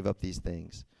Jesus gave up these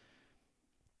things.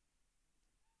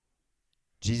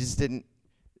 Jesus didn't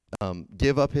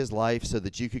give up his life so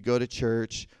that you could go to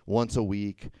church once a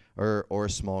week or a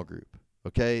small group.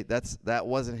 Okay? That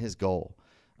wasn't his goal.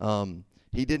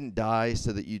 He didn't die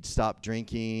so that you'd stop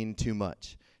drinking too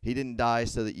much. He didn't die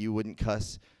so that you wouldn't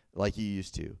cuss like you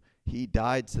used to. He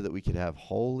died so that we could have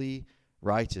holy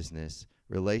righteousness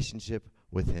relationship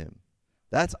with him.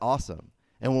 That's awesome.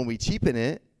 And when we cheapen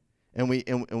it, and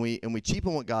we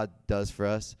cheapen what God does for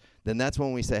us, then that's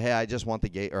when we say, "Hey, I just want the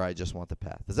gate," or "I just want the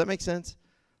path." Does that make sense?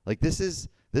 Like this is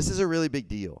a really big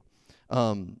deal.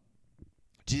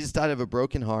 Jesus died of a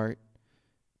broken heart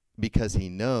because he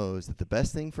knows that the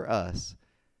best thing for us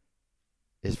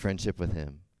is friendship with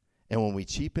him. And when we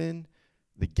cheapen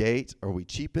the gate or we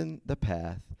cheapen the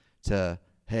path to,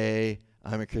 "Hey,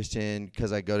 I'm a Christian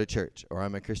because I go to church," or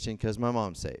 "I'm a Christian because my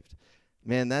mom's saved,"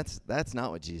 man, that's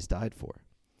not what Jesus died for.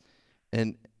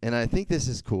 And I think this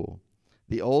is cool.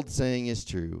 The old saying is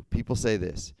true. People say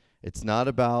this: it's not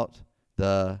about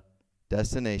the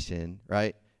destination,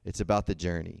 right? It's about the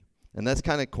journey. And that's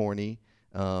kind of corny.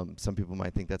 Some people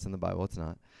might think that's in the Bible. It's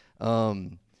not.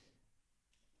 But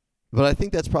I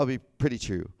think that's probably pretty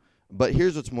true. But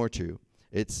here's what's more true.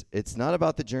 It's not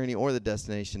about the journey or the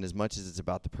destination as much as it's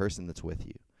about the person that's with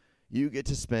you. You get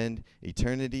to spend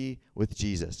eternity with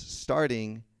Jesus,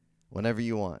 starting whenever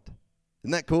you want.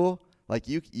 Isn't that cool? Like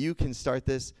you can start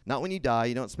this, not when you die.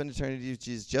 You don't spend eternity with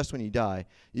Jesus just when you die.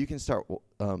 You can start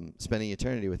spending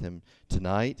eternity with him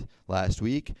tonight, last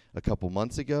week, a couple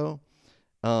months ago.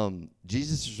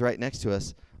 Jesus is right next to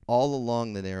us all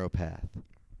along the narrow path.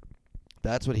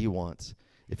 That's what he wants.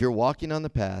 If you're walking on the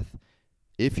path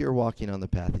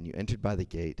and you entered by the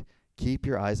gate, keep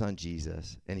your eyes on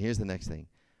Jesus. And here's the next thing.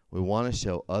 We want to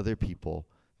show other people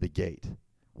the gate.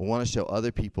 We want to show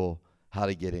other people how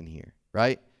to get in here,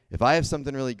 right? If I have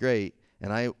something really great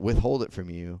and I withhold it from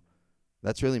you,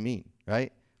 that's really mean,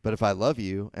 right? But if I love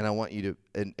you and I want you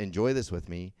to enjoy this with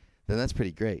me, then that's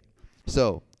pretty great.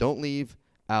 So don't leave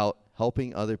out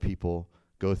helping other people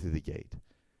go through the gate.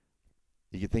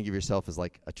 You can think of yourself as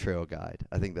like a trail guide.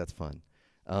 I think that's fun.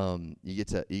 You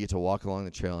get to walk along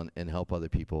the trail and help other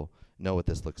people know what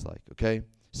this looks like. Okay,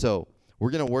 so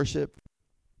we're gonna worship,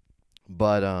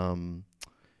 but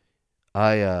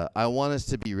I want us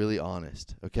to be really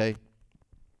honest. Okay,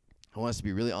 I want us to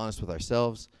be really honest with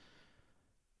ourselves.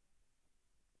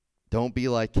 Don't be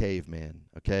like caveman.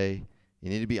 Okay, you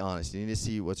need to be honest. You need to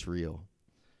see what's real.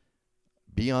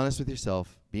 Be honest with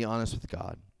yourself. Be honest with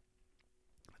God.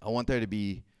 I want there to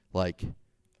be like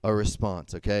a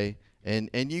response, okay?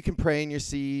 And you can pray in your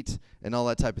seat and all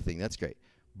that type of thing. That's great.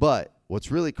 But what's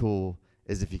really cool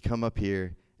is if you come up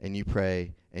here and you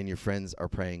pray and your friends are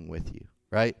praying with you,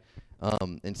 right?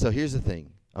 And so here's the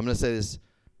thing. I'm going to say this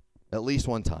at least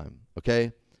one time,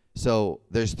 okay? So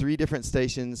there's 3 different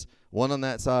stations, one on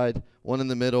that side, one in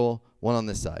the middle, one on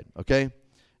this side, okay?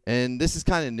 And this is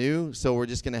kind of new, so we're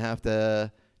just going to have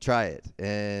to try it,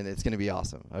 and it's going to be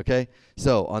awesome, okay?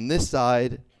 So on this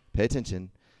side, pay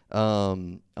attention.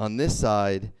 On this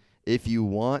side, if you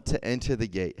want to enter the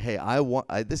gate, hey,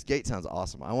 this gate sounds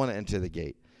awesome. I want to enter the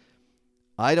gate.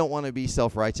 I don't want to be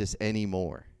self-righteous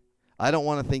anymore. I don't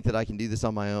want to think that I can do this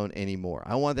on my own anymore.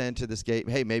 I want to enter this gate.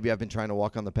 Hey, maybe I've been trying to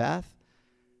walk on the path.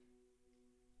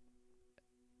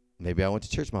 Maybe I went to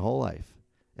church my whole life,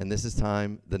 and this is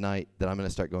the night that I'm going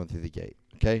to start going through the gate,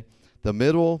 okay? The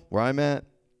middle, where I'm at,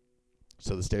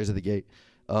 so the stairs of the gate,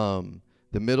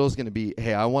 the middle is going to be,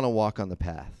 hey, I want to walk on the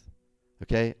path,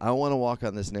 okay? I want to walk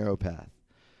on this narrow path.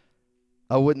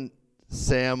 I wouldn't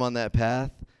say I'm on that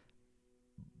path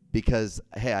because,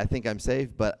 hey, I think I'm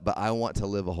saved, but I want to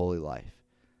live a holy life.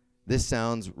 This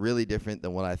sounds really different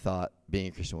than what I thought being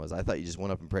a Christian was. I thought you just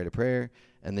went up and prayed a prayer,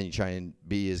 and then you try and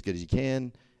be as good as you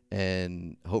can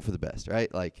and hope for the best,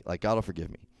 right? Like God will forgive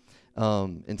me.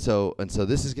 And so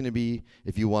this is going to be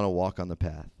if you want to walk on the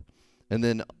path. And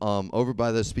then over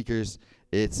by those speakers,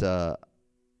 it's,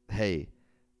 hey,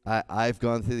 I've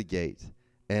gone through the gate,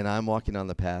 and I'm walking on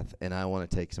the path, and I want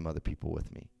to take some other people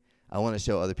with me. I want to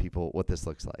show other people what this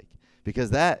looks like, because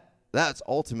that's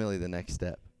ultimately the next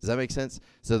step. Does that make sense?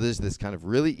 So there's this kind of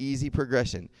really easy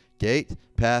progression: gate,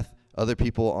 path, other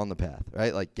people on the path,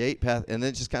 right? Like gate, path, and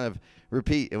then just kind of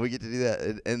repeat, and we get to do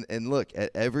that. And look, at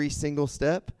every single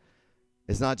step,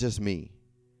 it's not just me.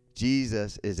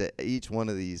 Jesus is at each one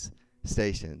of these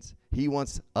stations. He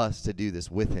wants us to do this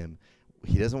with him.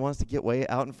 He doesn't want us to get way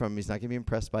out in front of him. He's not going to be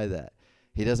impressed by that.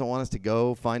 He doesn't want us to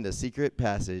go find a secret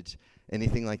passage,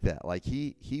 anything like that. Like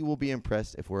he will be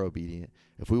impressed if we're obedient,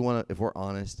 if we're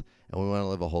honest, and we want to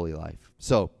live a holy life.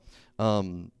 So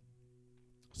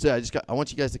yeah, I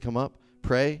want you guys to come up,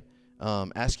 pray,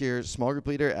 ask your small group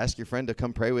leader, ask your friend to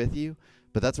come pray with you.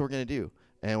 But that's what we're going to do,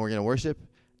 and we're going to worship,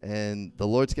 and the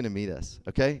Lord's going to meet us.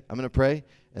 Okay, I'm going to pray,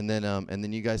 and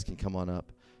then you guys can come on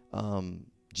up.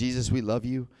 Jesus, we love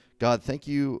you. God, thank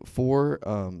you for,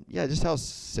 just how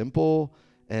simple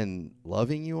and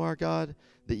loving you are, God,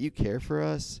 that you care for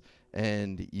us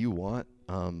and you want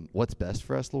what's best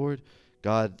for us, Lord.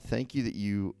 God, thank you that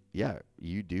you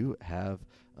do have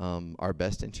our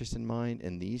best interest in mind,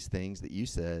 and these things that you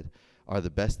said are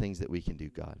the best things that we can do,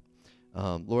 God.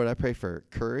 Lord, I pray for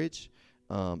courage.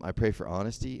 I pray for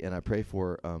honesty, and I pray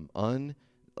for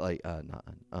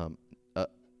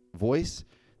voice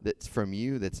that's from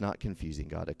you, that's not confusing,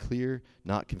 God. A clear,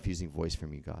 not confusing voice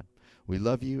from you, God. We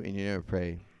love you, and you never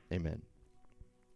pray. Amen.